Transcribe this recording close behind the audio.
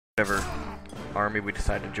whatever army we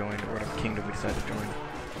decide to join, or whatever kingdom we decide to join.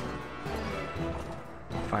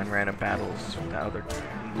 Find random battles that other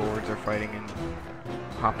lords are fighting and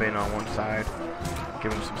hop in on one side,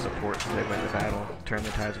 give them some support so they win the battle, turn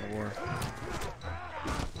the tides of war.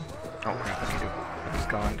 Oh crap, I need to. He's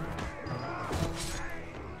gone.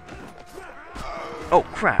 Oh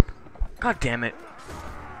crap! God damn it!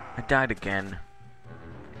 I died again.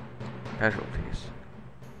 Casualties.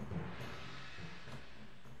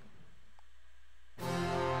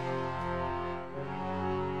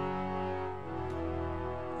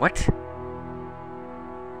 What?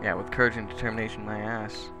 Yeah, with courage and determination, my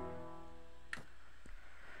ass.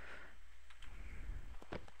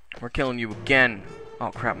 We're killing you again. Oh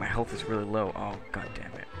crap, my health is really low. Oh god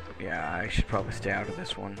damn it. Yeah, I should probably stay out of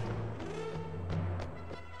this one.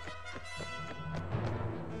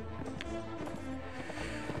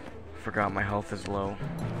 Forgot my health is low.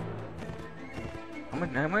 How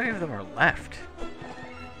many of them are left?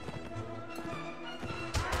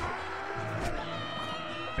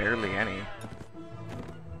 Barely any.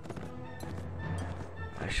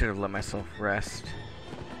 I should have let myself rest.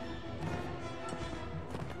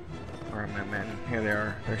 Where are my men? Here they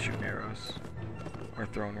are. They're shooting arrows. Or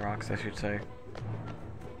throwing rocks, I should say.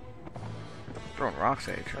 Throwing rocks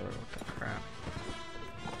at each other. What the crap?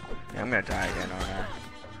 Yeah, I'm gonna die again, aren't I?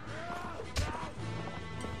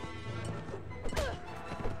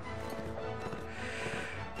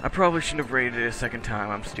 I probably shouldn't have raided it a second time.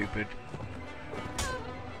 I'm stupid.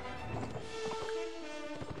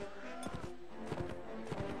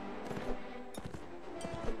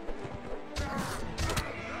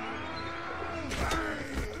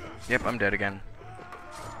 Yep, I'm dead again.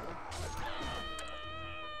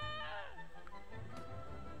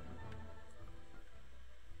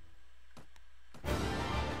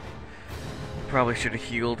 Probably should have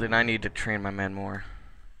healed, and I need to train my men more.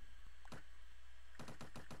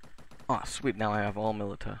 Oh, sweet, now I have all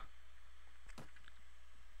Milita.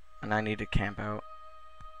 And I need to camp out.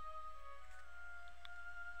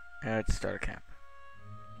 Let's start a camp.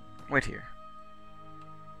 Wait here.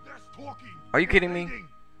 Are you kidding me?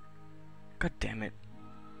 God damn it.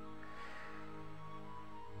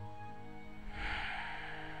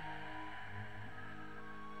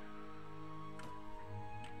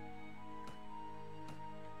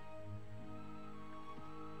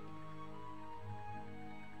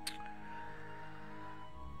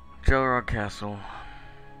 Jelrog Castle.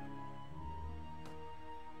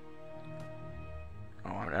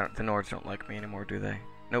 Oh, the Nords don't like me anymore, do they?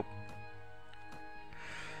 Nope.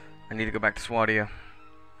 I need to go back to Swadia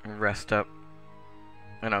and rest up.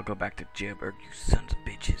 And I'll go back to Jibberg, you sons of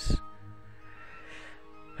bitches.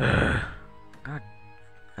 God.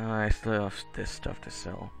 Oh, I still have this stuff to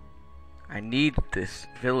sell. I need this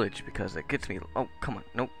village because it gets me... Oh, come on.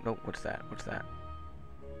 Nope, nope. What's that? What's that?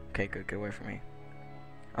 Okay, good. Get away from me.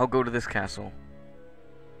 I'll go to this castle.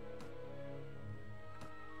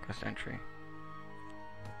 Quest entry.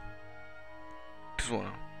 Just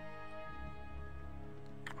wanna...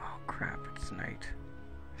 Oh crap, it's night.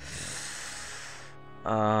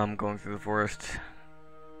 Going through the forest.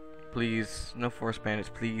 Please, no forest bandits,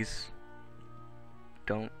 please.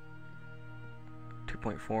 Don't.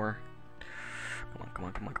 2.4. Come on, come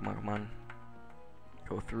on, come on, come on, come on.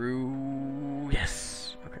 Go through.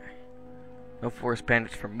 Yes. Okay. No forest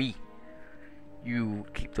bandits for me. You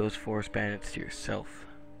keep those forest bandits to yourself.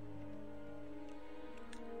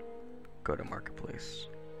 Go to marketplace.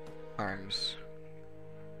 Arms.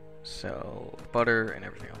 Sell butter and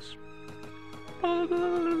everything else.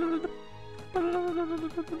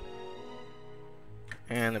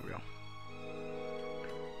 And there we go.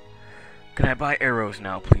 Can I buy arrows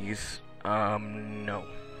now, please? No.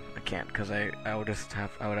 I can't, because I would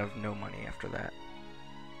have no money after that.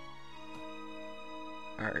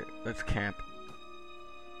 Alright, let's camp.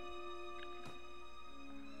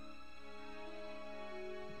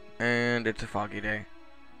 And it's a foggy day.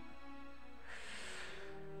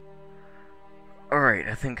 Alright,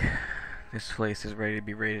 I think this place is ready to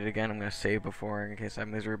be raided again. I'm gonna save before in case I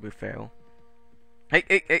miserably fail. Hey,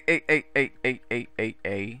 hey, hey, hey, hey, hey, hey, hey, hey,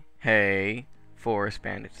 hey, hey. Forest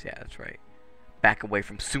bandits, yeah, that's right. Back away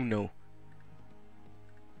from Suno.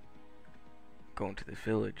 Going to the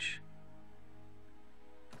village.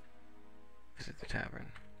 Visit the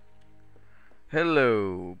tavern.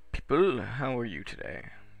 Hello, people. How are you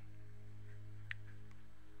today?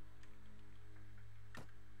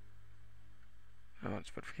 Oh, it's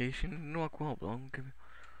fortification. No, well, don't give me.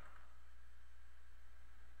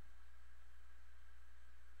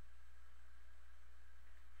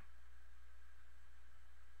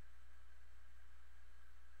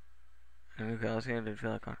 New Galaxy, I didn't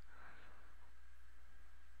feel like on.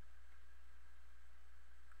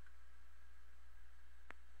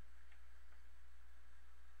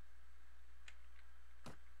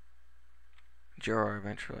 Jar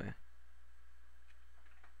eventually.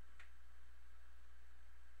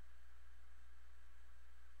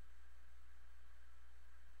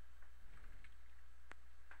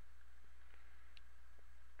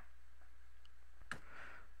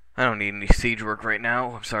 I don't need any siege work right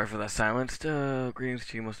now. I'm sorry for that silence. Greetings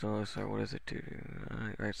to you, must know. Sorry, what is it to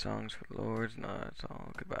write songs for the lords? No, that's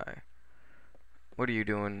all. Goodbye. What are you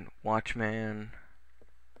doing, Watchman?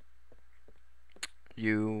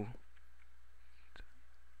 You.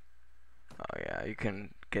 Oh yeah, you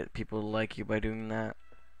can get people to like you by doing that.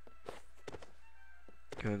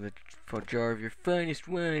 Go to the for jar of your finest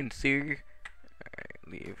wine, sir. Alright,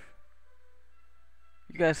 leave.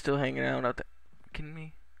 You guys still hanging out there? Kidding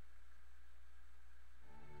me?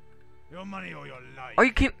 Your money or your life. Are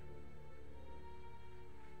you kidding?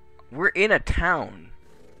 We're in a town,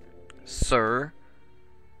 sir.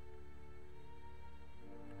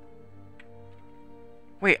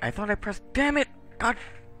 Wait, I thought I pressed. Damn it! God.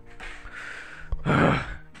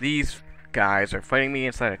 These guys are fighting me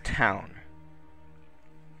inside a town.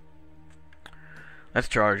 Let's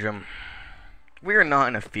charge them. We are not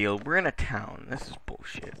in a field. We're in a town. This is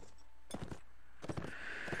bullshit.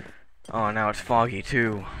 Oh, now it's foggy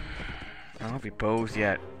too. I don't have any bows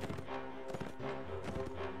yet.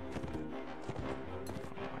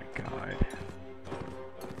 Oh my god.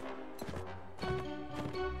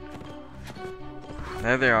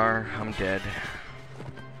 There they are. I'm dead.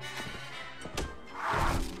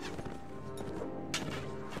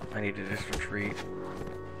 I need to just retreat.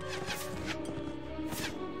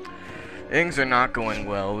 Things are not going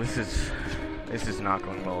well. This is not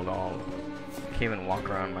going well at all. Can't even walk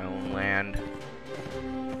around my own land.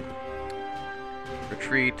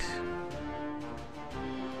 Retreat.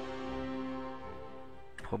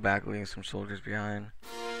 Pull back, leaving some soldiers behind.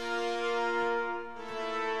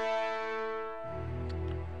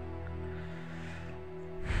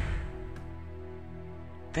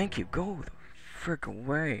 Thank you. Go the frick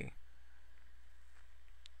away.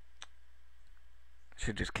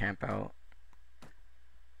 Should just camp out.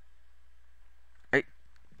 Hey.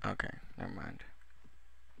 Okay, never mind.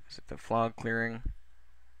 Is it the fog clearing?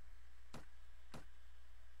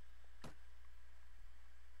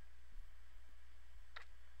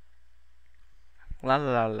 La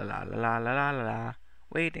la la la la la la la la.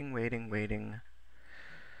 Waiting, waiting, waiting.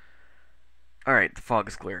 Alright, the fog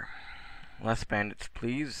is clear. Less bandits,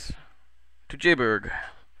 please. To Jayberg.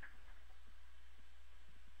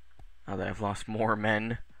 Now that I've lost more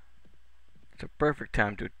men, it's a perfect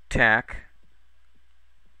time to attack.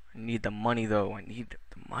 I need the money, though. I need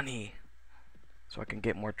the money. So I can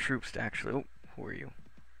get more troops to actually... Oh, who are you?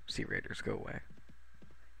 Sea Raiders, go away.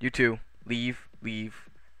 You two, leave, leave.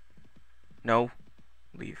 No,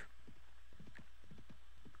 leave.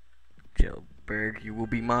 Jayberg, you will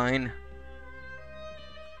be mine.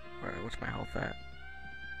 Alright, what's my health at?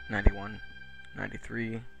 91,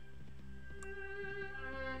 93,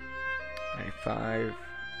 95,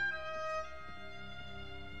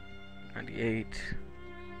 98.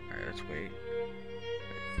 Alright, let's wait.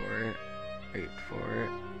 Wait for it. Wait for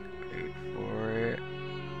it. Wait for it.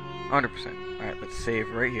 100%. Alright, let's save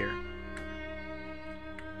right here.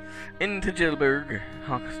 Into Jayberg.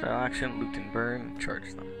 Hostile action, loot and burn,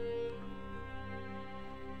 charge them.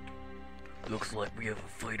 Looks like we have a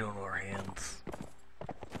fight on our hands.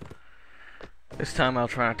 This time I'll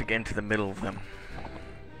try not to get into the middle of them.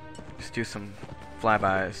 Just do some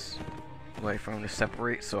flybys. Wait for them to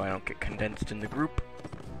separate so I don't get condensed in the group.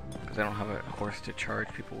 Because I don't have a horse to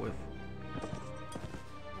charge people with.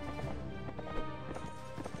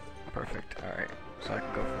 Perfect, alright. So I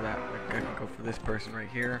can go for that. I can go for this person right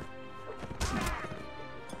here.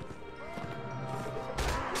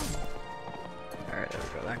 Alright, there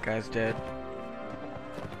we go. That guy's dead.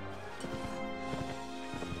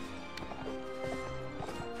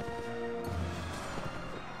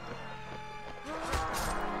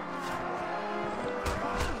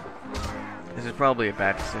 This is probably a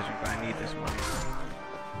bad decision, but I need this money.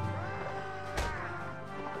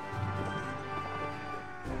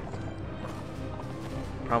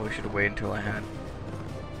 Probably should have waited until I had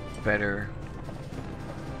better...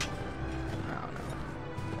 I don't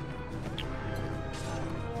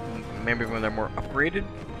know. Maybe when they're more upgraded?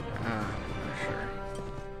 Not sure.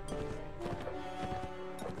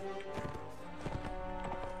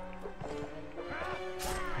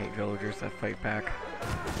 I hate villagers that fight back.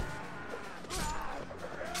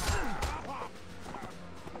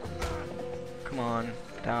 Come on,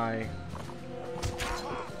 die.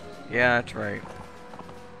 Yeah, that's right.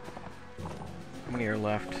 How many are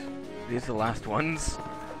left? Are these the last ones?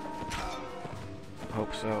 I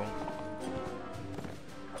hope so.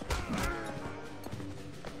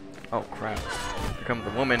 Oh crap. Here comes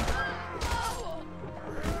the woman.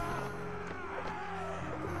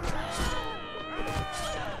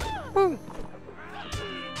 Woo!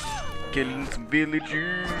 Killing some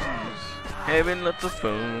villagers. Having lots of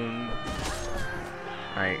fun.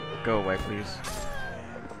 Alright, go away please.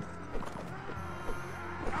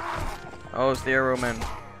 Oh, it's the arrow man.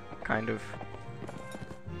 Kind of.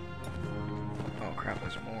 Oh crap,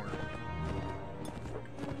 there's more.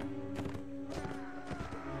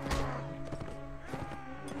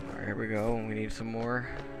 Alright, here we go. We need some more.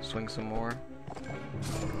 Swing some more.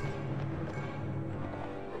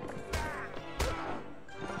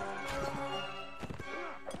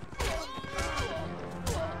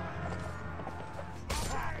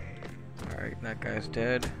 Alright, that guy's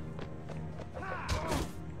dead.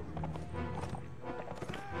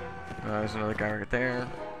 There's another guy right there.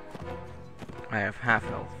 I have half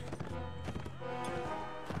health.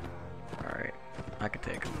 Alright, I can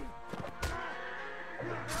take him.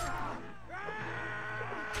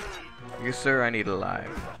 You sir, I need alive.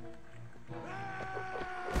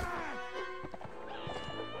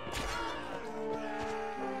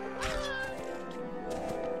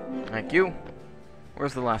 Thank you.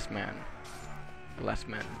 Where's the last man? The last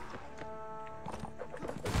man.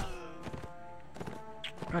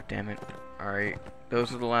 God damn it. Alright.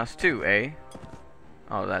 Those are the last two, eh?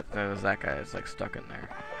 Oh, that was that guy that's like stuck in there.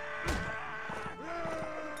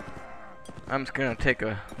 I'm just gonna take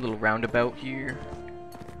a little roundabout here.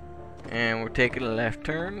 And we're taking a left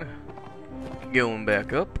turn. Going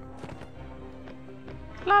back up.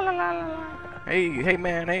 La la la la la. Hey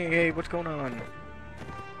man, hey, what's going on?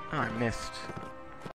 Oh, I missed.